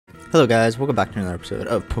Hello guys, welcome back to another episode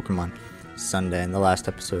of Pokemon Sunday. In the last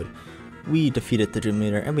episode, we defeated the gym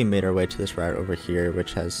leader and we made our way to this route over here,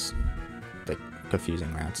 which has like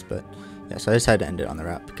confusing routes, but yeah, so I decided to end it on the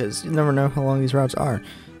route because you never know how long these routes are.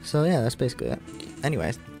 So yeah, that's basically it.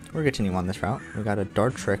 Anyways, we're continuing on this route. We got a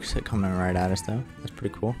Dartrix coming right at us though. That's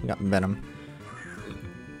pretty cool. We got Venom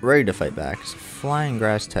ready to fight back. So flying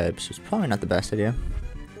grass types was probably not the best idea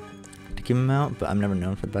to keep him out, but I'm never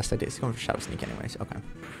known for the best ideas. He's going for Shadow Sneak anyways. Okay.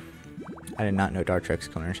 I did not know Dartrix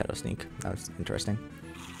could learn Shadow Sneak. That was interesting.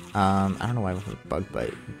 I don't know why I went with Bug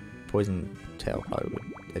Bite. Poison Tail probably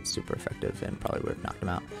would. It's super effective and probably would have knocked him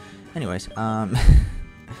out. Anyways, I'm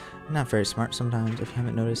not very smart sometimes. If you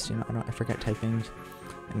haven't noticed, you know, I forget typings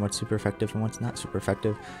and what's super effective and what's not super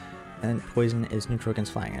effective. And Poison is neutral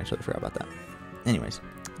against flying. I totally forgot about that. Anyways,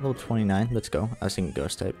 level 29. Let's go. I was thinking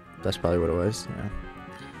Ghost type. That's probably what it was. You know.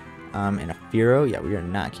 And a Fearow. Yeah, we are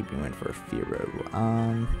not keeping you in for a Fearow.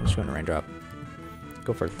 I'm just going to Raindrop.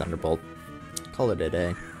 Go for a Thunderbolt. Call it a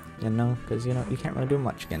day. You know, because, you know, you can't really do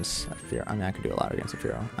much against a Fearow. I mean, I can do a lot against a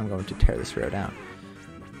Fearow. I'm going to tear this Fearow down.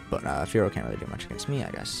 But Fearow can't really do much against me, I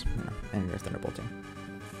guess. You know, and you're Thunderbolting.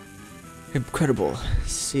 Incredible.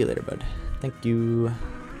 See you later, bud. Thank you.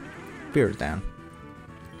 Fearow's down.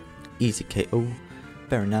 Easy KO.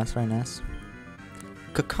 Very nice, very nice.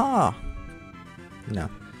 Caca! No.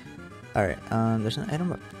 Alright, there's an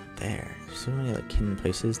item up there. There's so many like hidden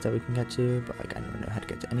places that we can get to, but like I never know how to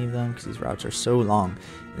get to any of them because these routes are so long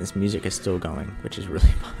and this music is still going, which is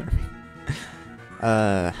really bothering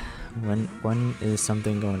me. When is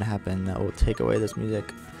something going to happen that will take away this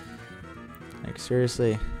music? Like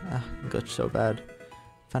seriously? It glitched so bad.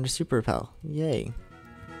 Found a super repel. Yay.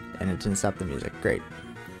 And it didn't stop the music. Great.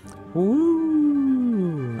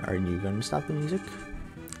 Woo! Are you going to stop the music?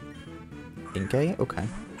 Inkay? Okay.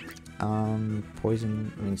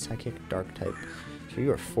 Poison, I mean Psychic, Dark type. So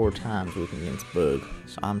you are 4 times weak against Bug.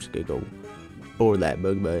 So I'm just gonna go for that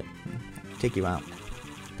Bug Bite. Take you out.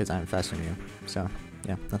 Because I'm faster than you. So,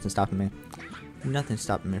 yeah, nothing's stopping me. Nothing's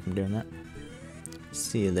stopping me from doing that.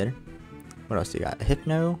 See you later. What else do you got?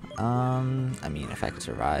 Hypno? I mean, if I could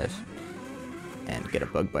survive and get a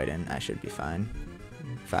Bug Bite in, I should be fine.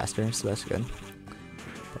 Faster, so that's good.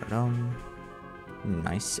 But,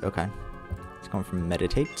 nice, okay. It's going for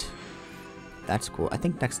Meditate. That's cool. I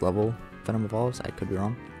think next level Venom evolves. I could be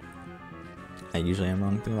wrong. I usually am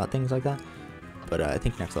wrong thinking about things like that. But I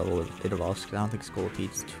think next level it evolves because I don't think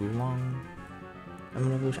Scoliped's too long of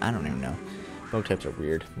an evolution. I don't even know. Bug types are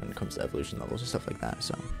weird when it comes to evolution levels and stuff like that.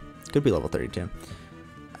 So it could be level 32.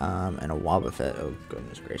 And a Wobbuffet. Oh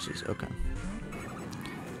goodness gracious. Okay.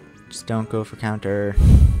 Just don't go for counter.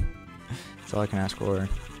 That's all I can ask for.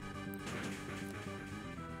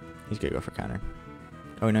 He's gonna go for counter.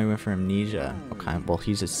 Oh no, he went for Amnesia. Okay, well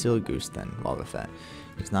he's a silly goose then, Wobbuffet.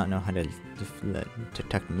 He does not know how to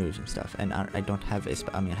detect moves and stuff. And I don't have a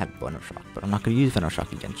I mean I have Venoshock, but I'm not gonna use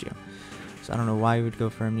Venoshock against you. So I don't know why you would go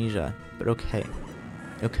for Amnesia. But okay.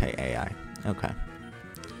 Okay, AI. Okay.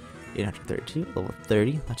 832, level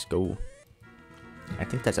 30, let's go. I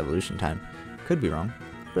think that's evolution time. Could be wrong,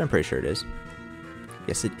 but I'm pretty sure it is.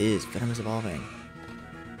 Yes it is. Venom is evolving.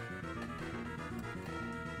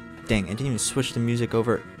 Dang, I didn't even switch the music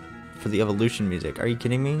over for the evolution music. Are you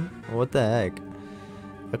kidding me? What the heck?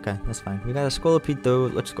 Okay, that's fine. We got a Scolipede though.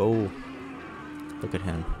 Let's go. Look at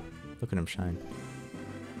him. Look at him shine.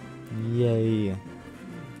 Yay.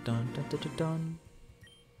 Dun dun dun dun dun.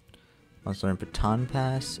 Let's learn Baton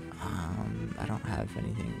Pass. I don't have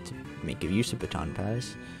anything to make use of Baton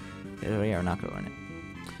Pass. Oh yeah, we're not gonna learn it.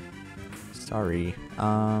 Sorry.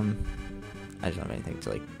 I just don't have anything to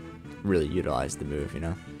like really utilize the move, you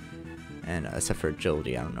know? And except for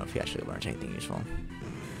agility, I don't know if he actually learns anything useful.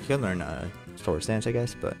 He can learn Sword Stance, I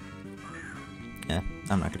guess, but yeah,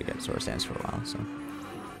 I'm not gonna get Sword Stance for a while, so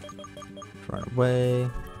run away.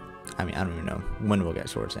 I mean, I don't even know when we'll get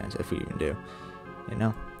Sword Stance, if we even do, you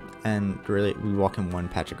know? And really, we walk in one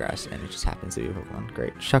patch of grass, and it just happens to be a Pokemon.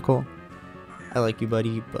 Great. Shuckle, I like you,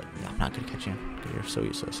 buddy, but I'm not gonna catch you, because you're so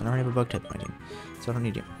useless. And I already have a Bug type in my team, so I don't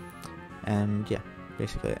need you. And yeah.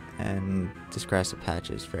 Basically, and this grass patch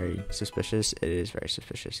is very suspicious. It is very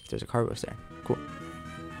suspicious. There's a Carbos there. Cool.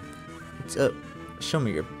 What's up? Show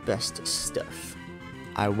me your best stuff.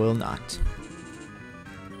 I will not.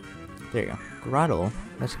 There you go. Grottle.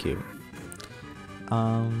 That's cute.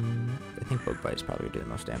 I think Bug Bite is probably gonna do the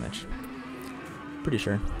most damage. Pretty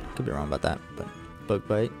sure. Could be wrong about that, but Bug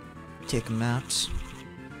Bite. Take him out.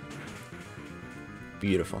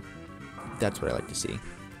 Beautiful. That's what I like to see.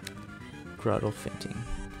 Grottle fainting.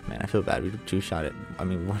 Man, I feel bad. We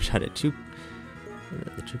one-shot it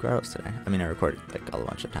the 2 Grottles today. I mean, I recorded like a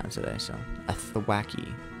bunch of times today, so a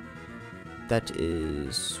Thwacky. that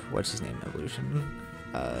is, what's his name, evolution?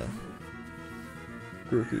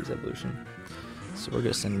 Grookey's evolution. So we're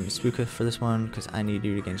gonna send Spooka for this one, because I need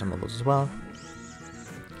you to gain some levels as well.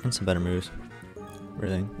 And some better moves.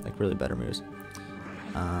 Really, like really better moves.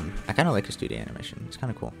 I kind of like his 2D animation. It's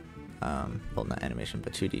kind of cool. Well, not animation,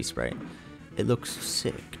 but 2D sprite. It looks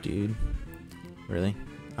sick, dude. Really?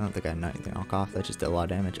 I don't think I had anything off. That just did a lot of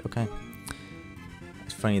damage. Okay.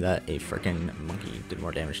 It's funny that a freaking monkey did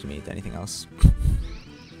more damage to me than anything else.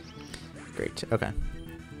 Great. Okay.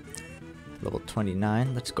 Level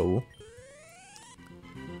 29. Let's go.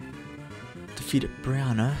 Defeated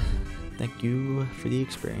Brianna. Thank you for the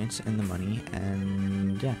experience and the money.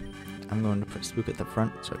 And yeah. I'm going to put Spook at the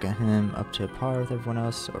front so I get him up to par with everyone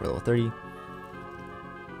else over level 30.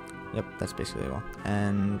 Yep, that's basically all.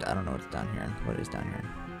 And I don't know what's down here. What is down here?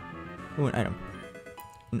 Ooh, an item.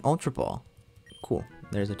 An Ultra Ball. Cool.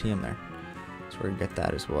 There's a TM there. So we're going to get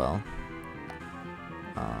that as well.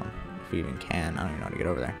 If we even can. I don't even know how to get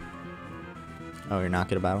over there. Oh, you're not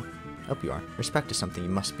good at battle? Oh, you are. Respect is something you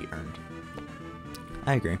must be earned.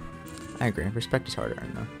 I agree. I agree. Respect is hard to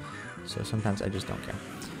earn, though. So sometimes I just don't care.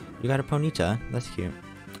 You got a Ponyta. That's cute.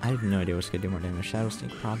 I have no idea what's going to do more damage. Shadow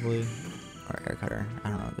Sneak, probably. Or Air Cutter. I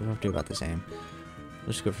don't know. They both do about the same.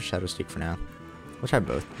 Let's just go for Shadow Sneak for now. We'll try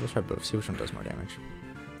both. Let's try both. See which one does more damage.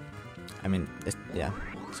 I mean, yeah.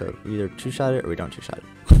 So either two-shot it or we don't two-shot it.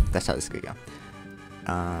 That's how this could go.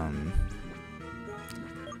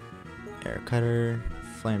 Air Cutter.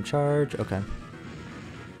 Flame Charge. Okay.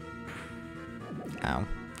 Ow.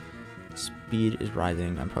 Speed is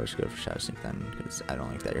rising. I'm probably just going to go for Shadow Sneak then, because I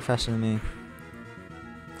don't like that you're faster than me.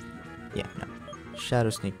 Yeah, no. Shadow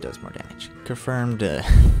Sneak does more damage. Confirmed.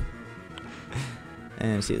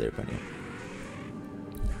 And see there, Pony.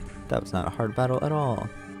 That was not a hard battle at all.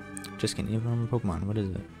 Just kidding, even on Pokemon. What is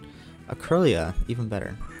it? A Curlia, even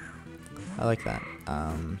better. I like that.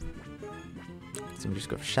 So we just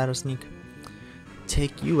go for Shadow Sneak.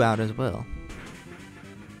 Take you out as well.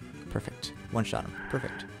 Perfect. One-shot him.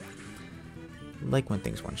 Perfect. Like when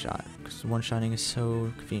things one-shot, because one-shotting is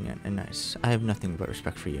so convenient and nice. I have nothing but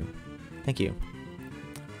respect for you. Thank you.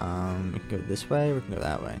 We can go this way, we can go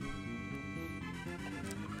that way.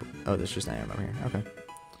 Oh, there's just an item over here. Okay.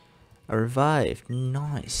 A revive.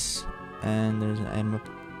 Nice. And there's an item up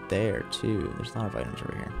there, too. There's a lot of items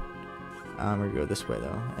over here. We're gonna go this way,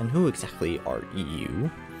 though. And who exactly are you?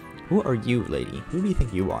 Who are you, lady? Who do you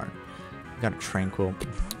think you are? You got a Tranquil.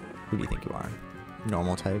 Who do you think you are?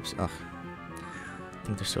 Normal types? Ugh. I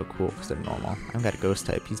think they're so cool because they're normal. I've got a ghost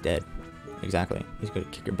type. He's dead. Exactly. He's going to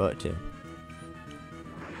kick your butt, too.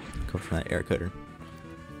 Go for that air cutter.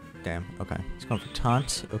 Damn. Okay. He's going for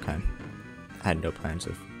taunt. Okay. I had no plans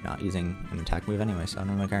of not using an attack move anyway, so I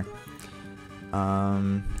don't really care.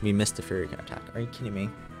 We missed the Fury attack. Are you kidding me?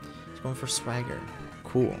 He's going for Swagger.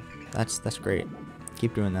 Cool. That's great.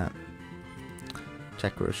 Keep doing that.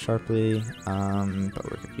 Check grows sharply, but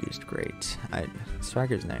we're confused. Great.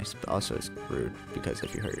 Swagger's nice, but also it's rude because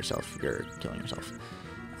if you hurt yourself, you're killing yourself.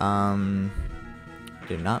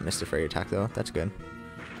 Did not miss the fairy attack though. That's good.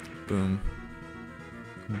 Boom.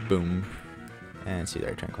 Boom. And see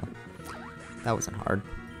there, Tranquil. That wasn't hard.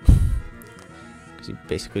 Because you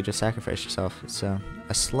basically just sacrificed yourself. So,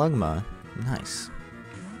 a Slugma. Nice.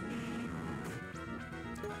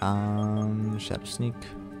 Shadow Sneak.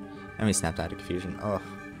 I mean, snapped out of confusion. Oh,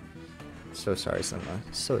 so sorry, Slugma.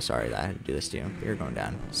 So sorry that I had to do this to you. You're going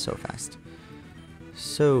down so fast.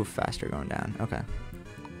 So fast you're going down. Okay.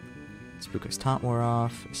 Spooka's taunt wore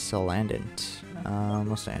off. Salandant.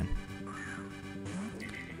 We'll stand.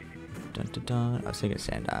 Dun dun dun. I was thinking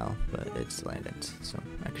Sandile, but it's Salandant. So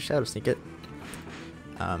I could Shadow Sneak it.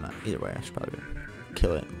 Either way, I should probably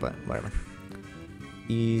kill it, but whatever.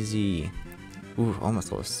 Easy. Ooh,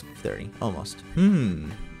 almost level 30. Almost.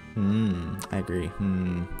 I agree.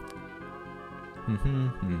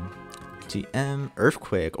 TM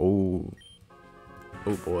Earthquake. Oh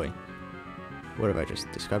boy. What have I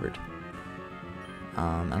just discovered?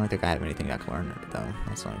 I don't think I have anything that can learn it though.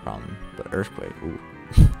 That's the only problem. But Earthquake. Ooh.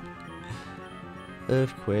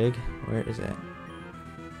 Earthquake. Where is it?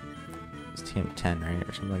 It's team 10, right,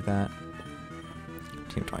 or something like that.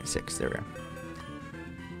 Team 26. There we go.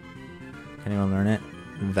 Can anyone learn it?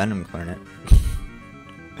 Venom can learn it.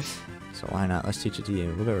 So why not? Let's teach it to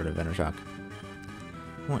you. We'll go over to Venom Shock.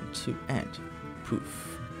 1, 2, and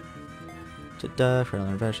poof. Ta-da! For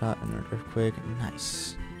another Venom Shot and an Earthquake.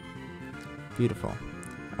 Nice. Beautiful.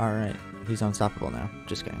 Alright. He's unstoppable now.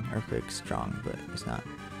 Just kidding. Earthquake's strong, but it's not.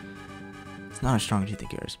 It's not as strong as you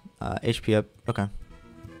think it is. HP up. Okay.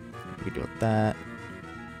 We can deal with that.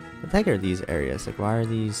 What the heck are these areas? Like, why are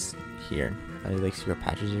these here? Are they like secret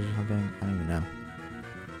patches or something? I don't even know.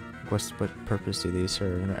 What purpose do these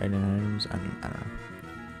serve? Items? I don't know.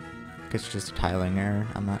 I guess it's just a tiling error.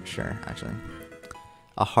 I'm not sure, actually.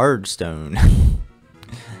 A hard stone.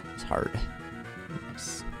 It's hard.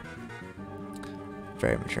 Nice.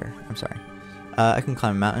 Very mature. I'm sorry. I can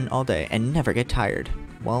climb a mountain all day and never get tired.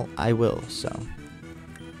 Well, I will, so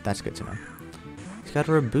that's good to know. He's got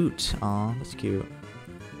a reboot. Aw, that's cute.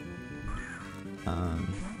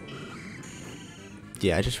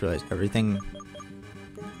 Yeah, I just realized everything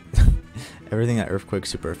that Earthquake's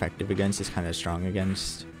super effective against is kind of strong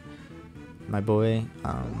against my boy.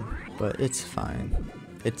 But it's fine.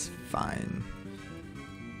 It's fine.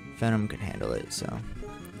 Venom can handle it, so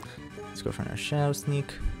let's go for another Shadow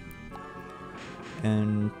Sneak.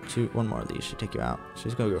 And one more of these should take you out.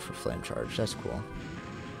 She's gonna go for Flame Charge. That's cool.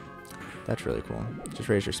 That's really cool. Just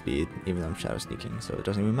raise your speed, even though I'm Shadow Sneaking, so it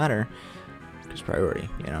doesn't even matter. Just priority,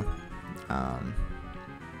 you know.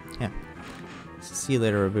 Yeah. So see you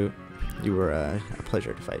later, Reboot. You were a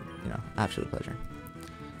pleasure to fight. You know, absolute pleasure.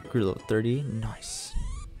 Grew level 30. Nice.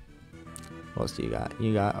 What else do you got?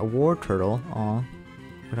 You got a War Turtle. Aw.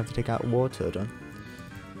 Would have to take out War Turtle.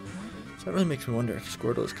 So that really makes me wonder if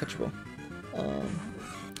Squirtle is catchable.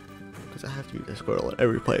 Because I have to use a Squirtle at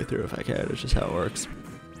every playthrough if I can. It's just how it works.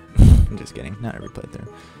 I'm just kidding. Not every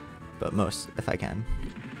playthrough. But most, if I can.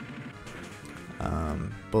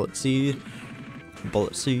 Bullet Seed.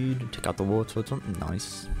 Bullet Seed. Take out the War Turtle.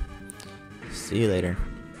 Nice. See you later.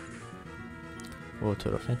 War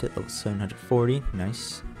Turtle Fainted. Level 740.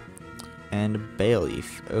 Nice. And Bale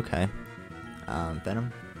Leaf. Okay.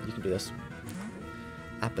 Venom. You can do this.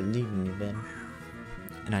 I believe in you, Venom.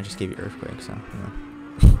 And I just gave you Earthquake, so, you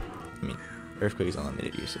know. I mean, Earthquake is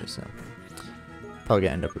unlimited uses, so. Probably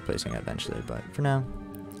gonna end up replacing it eventually, but for now,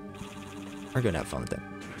 we're gonna have fun with it.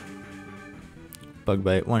 Bug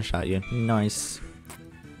Bite, one shot you. Nice.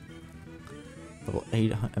 Level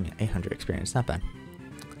 800, 800 experience, not bad.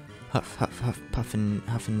 Huff, huff, huff, puffin,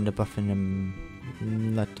 huffin, da buffin,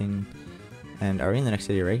 letting. And are we in the next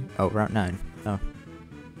city, right? Oh, Route 9. Oh.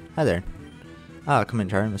 Hi there. Ah, come in,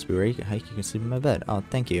 Charlie. Must be where you can hike. You can sleep in my bed. Oh,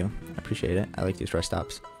 thank you. I appreciate it. I like these rest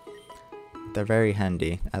stops. They're very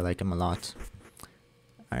handy. I like them a lot.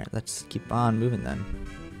 Alright, let's keep on moving then.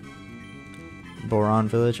 Boron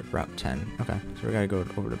Village, Route 10. Okay, so we gotta go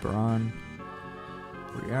over to Boron.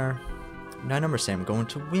 Here we are. 9 numbers say I'm going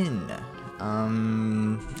to win.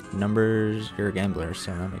 Numbers, you're a gambler,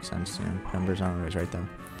 so that makes sense. You know, numbers aren't always right though.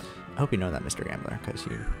 I hope you know that, Mr. Gambler, because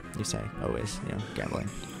you say always, you know, gambling.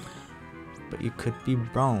 But you could be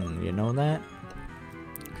wrong, you know that?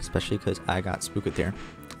 Especially because I got Spooked here,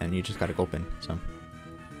 and you just got a Gulpin, so.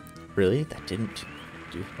 Really? That didn't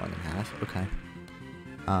do more than half? Okay.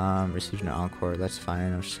 Received an Encore, that's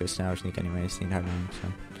fine. I was just gonna Shadow Sneak anyways the entire time,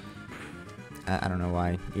 so. I don't know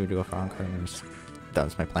why you would go for Encore, that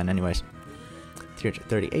was my plan anyways.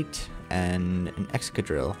 338, and an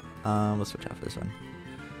Excadrill. We'll switch out for this one.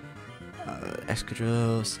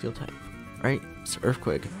 Excadrill, Steel type, right? It's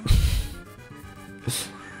Earthquake.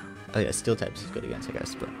 Oh yeah, Steel types is good against, I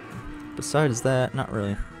guess, but besides that, not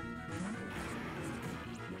really.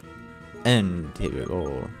 And here we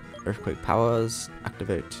go. Earthquake powers,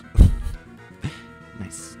 activate.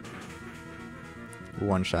 Nice.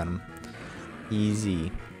 One shot him.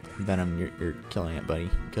 Easy. Venom, you're killing it, buddy.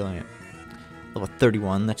 Killing it. Level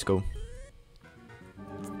 31, let's go.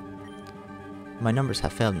 My numbers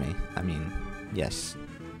have failed me. I mean, yes.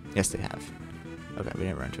 Yes, they have. Okay, we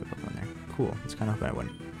didn't run into a Pokemon there. Cool, it's kind of hoping I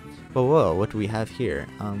wouldn't. Whoa, whoa, what do we have here?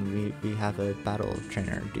 We have a battle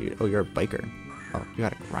trainer, dude. Oh, you're a biker. Oh, you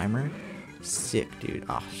got a Grimer? Sick, dude.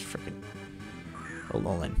 Oh, freaking. Oh,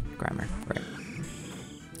 Alolan Grimer. Right.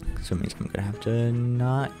 So it means I'm gonna have to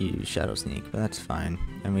not use Shadow Sneak, but that's fine.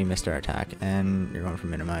 And we missed our attack, and you're going for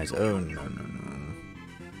Minimize. Oh, no, no, no.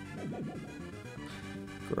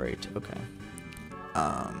 Great, okay.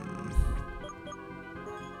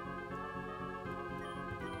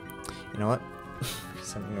 You know what?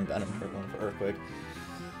 Something about him for going for Earthquake.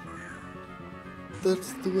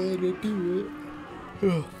 That's the way to do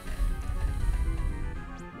it.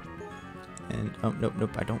 And, oh, nope,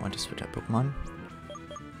 nope, I don't want to switch out Pokemon.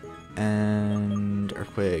 And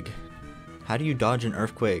Earthquake. How do you dodge an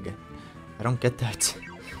Earthquake? I don't get that.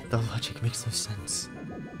 The logic makes no sense.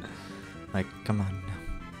 Like, come on,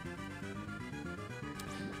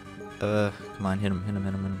 no. Come on, hit him, hit him,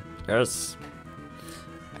 hit him, hit him. Yes!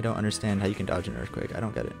 I don't understand how you can dodge an Earthquake. I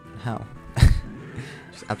don't get it. How?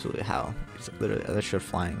 Just absolutely how. It's literally, unless you're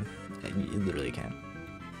flying. You literally can't.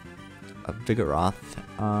 A Vigoroth.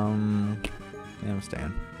 Yeah, we'll stay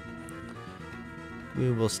in.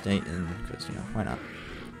 We will stay in, because, you know, why not?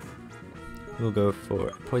 We'll go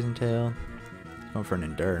for Poison Tail. Going for an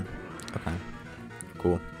Endure. Okay.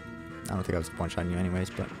 Cool. I don't think I was one-shotting you anyways,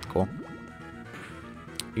 but cool.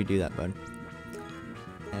 You do that, bud.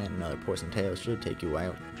 And another Poison Tail should take you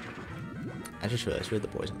out. I just realized we had the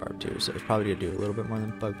Poison Barb too, so it's probably gonna do a little bit more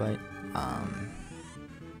than Bug Bite.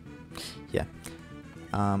 Yeah.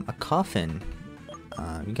 A Coffin.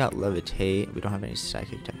 You got Levitate. We don't have any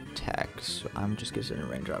Psychic type attacks, so I'm just gonna send a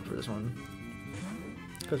Raindrop for this one.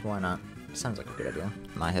 Because why not? Sounds like a good idea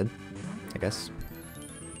in my head, I guess.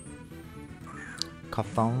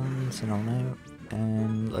 Coffin, send on out,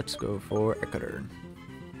 and let's go for Air Cutter.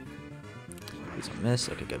 He's a miss.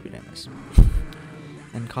 Okay, good, we didn't miss.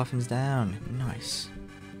 And Coffin's down. Nice.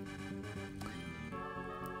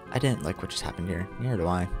 I didn't like what just happened here. Neither do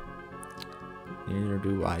I. Neither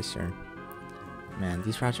do I, sir. Man,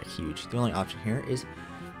 these routes are huge. The only option here is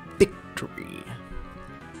victory.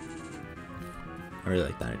 I really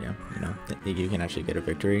like that idea. You know, you can actually get a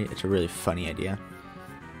victory. It's a really funny idea.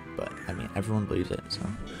 But, I mean, everyone believes it, so,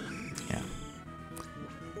 yeah.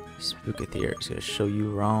 Spookathier is going to show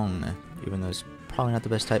you wrong. Even though it's probably not the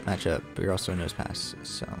best type matchup, but you're also a Nose Pass.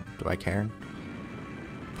 So, do I care?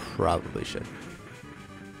 Probably should.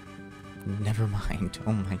 Never mind.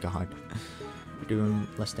 Oh my god. You're doing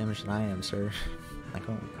less damage than I am, sir. Like,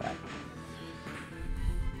 oh crap.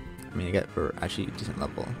 I mean, we're actually decent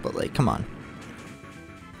level, but like, come on.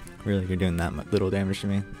 Really, you're doing that little damage to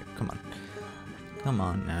me? Come on. Come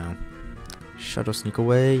on now. Shadow Sneak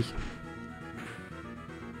away.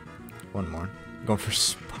 One more. I'm going for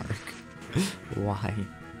Spark. Why?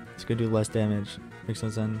 It's gonna do less damage. Makes no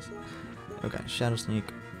sense. Okay, Shadow Sneak.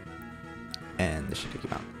 And this should take you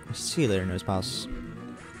out. See you later, Nose Pass.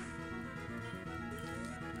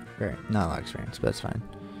 Great. Not a lot of experience, but that's fine.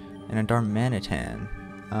 And a Darmanitan.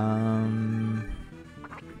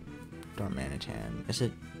 Darmanitan. Is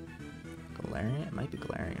it Galarian? It might be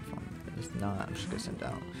Galarian form. If it's not, I'm just gonna send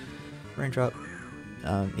out Raindrop.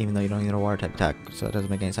 Even though you don't get a water type attack, so it doesn't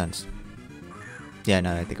make any sense. Yeah,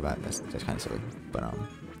 now that I think about it, that's kind of silly. But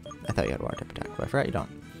I thought you had a water type attack, but I forgot you don't.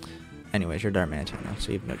 Anyways, you're Darmanitan now,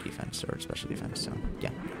 so you have no defense or special defense. So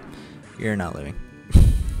yeah, you're not living.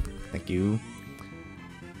 Thank you.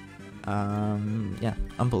 Yeah,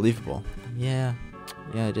 unbelievable. Yeah,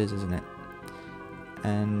 it is, isn't it?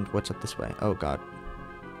 And what's up this way? Oh god.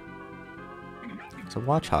 It's a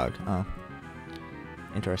Watchog. Oh.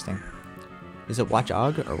 Interesting. Is it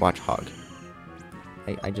Watchog or Watchhog?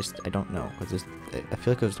 I don't know. Cause I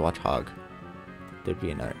feel like it was Watchhog. There'd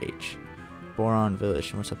be another H. Boron Village.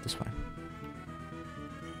 And what's up this way?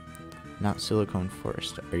 Not Silicone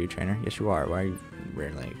Forest. Are you trainer? Yes, you are. Why are you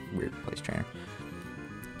in like weird place, trainer?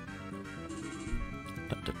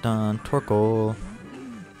 Dun dun dun. Torkoal.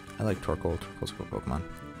 I like Torkoal. Torkoal's a cool Pokemon.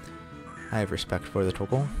 I have respect for the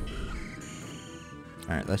Torkoal.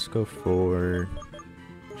 Alright, let's go for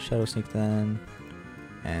Shadow Sneak then.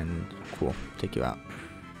 And cool, take you out.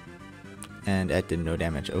 And it did no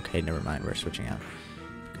damage. Okay, never mind, we're switching out.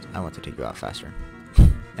 I want to take you out faster.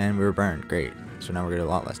 And we were burned, great. So now we're gonna do a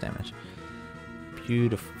lot less damage.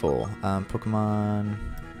 Beautiful. Pokemon.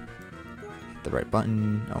 Hit the right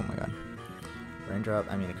button. Oh my god.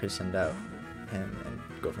 Raindrop, I mean I could send out him and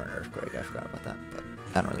go for an Earthquake. I forgot about that, but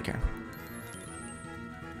I don't really care.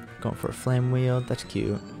 Going for a Flame Wheel, that's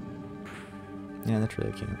cute. Yeah, that's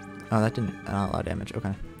really cute. Oh, that didn't not a lot of damage,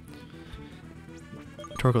 okay.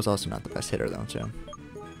 Torkoal's also not the best hitter though, so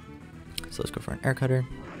let's go for an Air Cutter.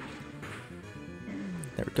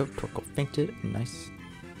 There we go, Torkoal fainted, nice.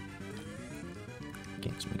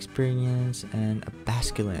 Gain some experience, and a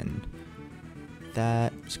Basculin.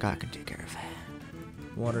 That Scott can take care of.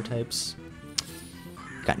 Water types.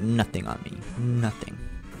 Got nothing on me, nothing.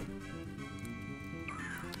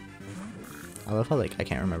 I love how, like, I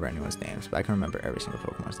can't remember anyone's names, but I can remember every single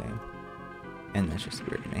Pokemon's name. And that's just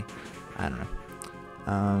weird to me. I don't know.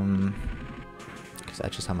 Because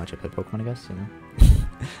that's just how much I play Pokemon, I guess, you know?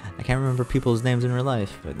 I can't remember people's names in real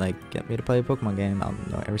life, but, like, get me to play a Pokemon game, I'll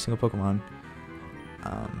know every single Pokemon.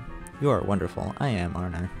 You are wonderful. I am,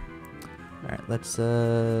 aren't I? Alright, let's,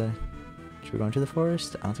 should we go into the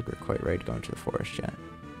forest? I don't think we're quite ready to go into the forest yet.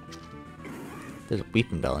 There's a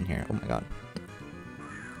Weepinbell in here. Oh my god.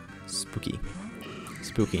 Spooky.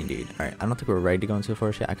 Spooky indeed. Alright, I don't think we're ready to go into the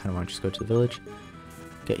forest yet. I kind of want to just go to the village.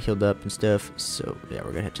 Get healed up and stuff. So, yeah,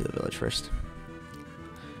 we're gonna head to the village first.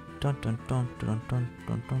 Dun dun dun dun dun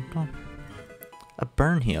dun dun dun. A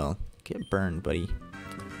burn heal. Get burned, buddy.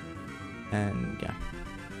 And, yeah.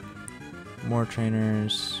 More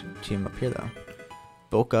trainers. Team up here, though.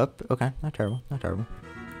 Bulk up. Okay, not terrible. Not terrible.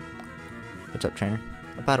 What's up, trainer?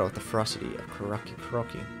 A battle with the ferocity of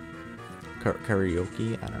Karaoke.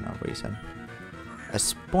 Karaoke? I don't know what you said. A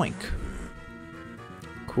Spoink.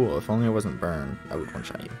 Cool, if only I wasn't burned, I would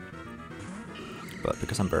one-shot you. But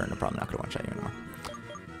because I'm burned, I'm probably not going to one-shot you anymore.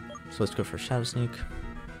 So let's go for Shadow Sneak.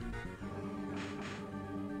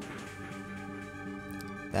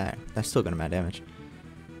 There, that's still gonna mad damage.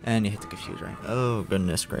 And you hit the Confuse, right? Oh,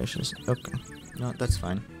 goodness gracious. Okay. No, that's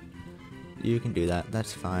fine. You can do that.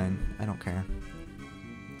 That's fine. I don't care.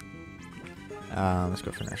 Let's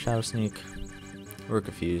go for another Shadow Sneak. We're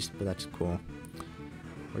confused, but that's cool.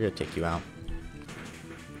 We're gonna take you out.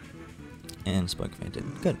 And Spoink fainted.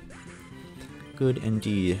 Good. Good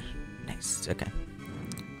indeed. Nice. Okay.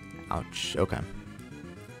 Ouch. Okay.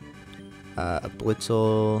 A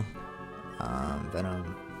Blitzel.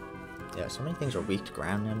 Venom. Yeah, so many things are weak to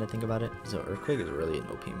ground now that I think about it. So Earthquake is really an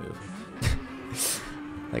OP move.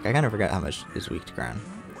 Like, I kind of forgot how much is weak to ground.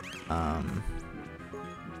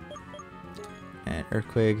 And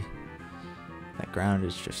Earthquake. That ground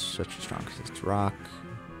is just such a strong, because it's rock,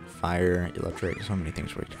 fire, electric, so many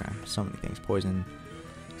things are weak to ground. So many things. Poison,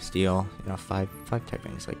 steel, you know, five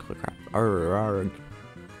typings, like, holy crap. I don't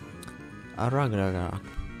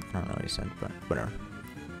know what he said, but whatever.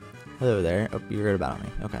 Hello there. Oh, you're gonna battle me.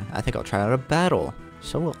 Okay. I think I'll try out a battle.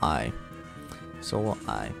 So will I. So will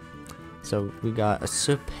I. So we got a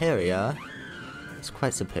superior. It's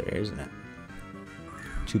quite superior, isn't it?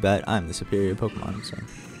 Too bad I'm the superior Pokemon, so.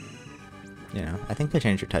 You know, I think they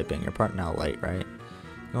changed your typing. You're part now light, right?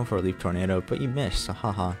 Going for a Leaf Tornado, but you missed, so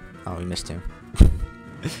haha. Oh, we missed him.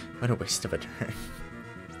 What a waste of a turn.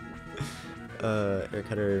 Air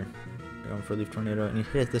Cutter. Going for a Leaf Tornado, and you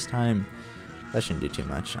hit it this time. That shouldn't do too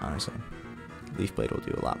much, honestly. Leaf Blade will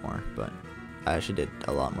do a lot more, but I actually did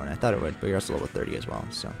a lot more than I thought it would, but you're also level 30 as well,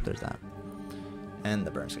 so there's that. And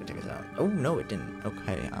the burn's gonna take us out. Oh, no, it didn't.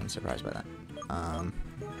 Okay, I'm surprised by that.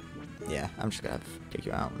 Yeah, I'm just gonna have to take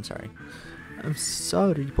you out. I'm sorry. I'm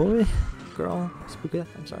sorry, boy. Girl. Spooky.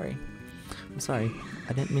 I'm sorry. I'm sorry.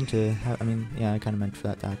 I didn't mean to have, I mean, yeah, I kind of meant for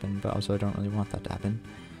that to happen, but also I don't really want that to happen.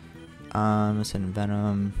 Let's send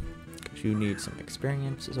Venom, because you need some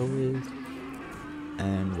experience, as always.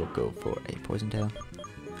 And we'll go for a Poison Tail.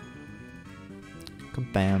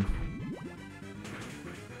 Kabam.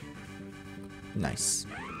 Nice.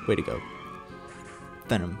 Way to go.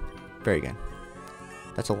 Venom. Very good.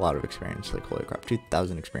 That's a lot of experience. Like, holy crap.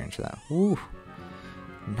 2,000 experience for that. Woo.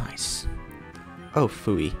 Nice. Oh,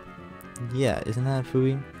 Fooey. Yeah, isn't that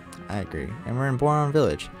Fooey? I agree. And we're in Boron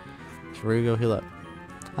Village. So we're gonna go heal up.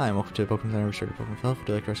 Hi, and welcome to the Pokemon Center. Restricted Pokemon Health. Would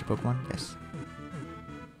you like to rest your Pokemon? Yes.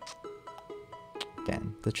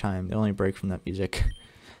 Again, the chime, the only break from that music.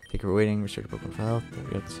 Thank you for waiting, restricted Pokemon for health,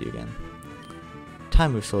 we hope to see you again.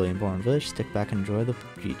 Time moves slowly in Boron Village, stick back and enjoy the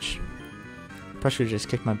beach. Pressure just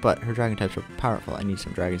kicked my butt, her dragon types are powerful, I need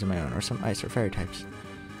some dragons of my own, or some ice or fairy types.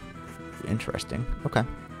 Interesting, okay.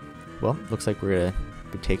 Well, looks like we're gonna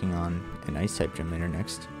be taking on an ice type gym leader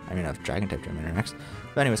next. I mean, a dragon type gym leader next.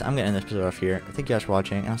 But anyways, I'm gonna end this episode off here. Thank you guys for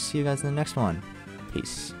watching, and I'll see you guys in the next one.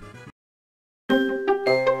 Peace.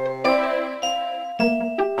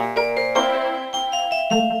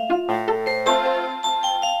 Thank you.